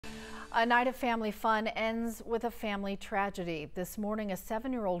A night of family fun ends with a family tragedy. This morning, a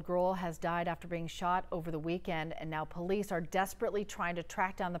 7-year-old girl has died after being shot over the weekend, and now police are desperately trying to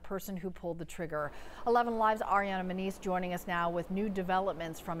track down the person who pulled the trigger. 11 Live's Ariana Maniz joining us now with new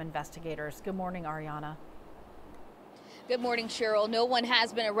developments from investigators. Good morning, Ariana. Good morning, Cheryl. No one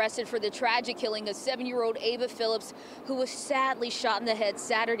has been arrested for the tragic killing of 7-year-old Ava Phillips, who was sadly shot in the head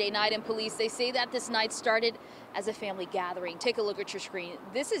Saturday night. And police, they say that this night started as a family gathering. Take a look at your screen.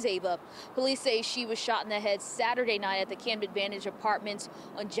 This is Ava. Police say she was shot in the head Saturday night at the Camden Advantage Apartments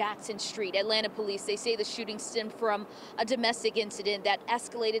on Jackson Street. Atlanta police, they say the shooting stemmed from a domestic incident that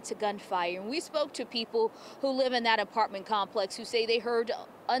escalated to gunfire. And we spoke to people who live in that apartment complex who say they heard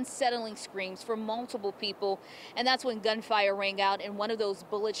unsettling screams from multiple people, and that's when gunfire rang out and one of those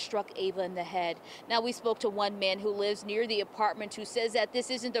bullets struck Ava in the head. Now, we spoke to one man who lives near the apartment who says that this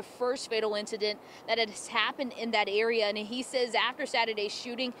isn't the first fatal incident that has happened in that area, and he says after Saturday's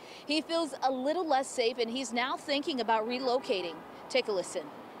shooting he feels a little less safe and he's now thinking about relocating. Take a listen.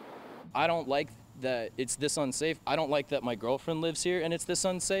 I don't like that it's this unsafe. I don't like that my girlfriend lives here and it's this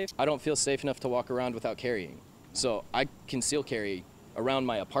unsafe. I don't feel safe enough to walk around without carrying, so I conceal carry around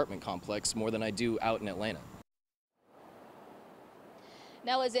my apartment complex more than I do out in Atlanta.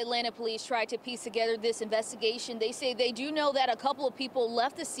 Now, as Atlanta police try to piece together this investigation, they say they do know that a couple of people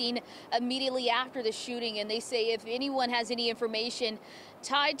left the scene immediately after the shooting, and they say if anyone has any information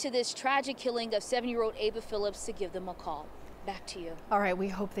tied to this tragic killing of 7-year-old Ava Phillips, to give them a call. Back to you. All right, we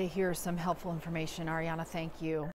hope they hear some helpful information. Ariana, thank you.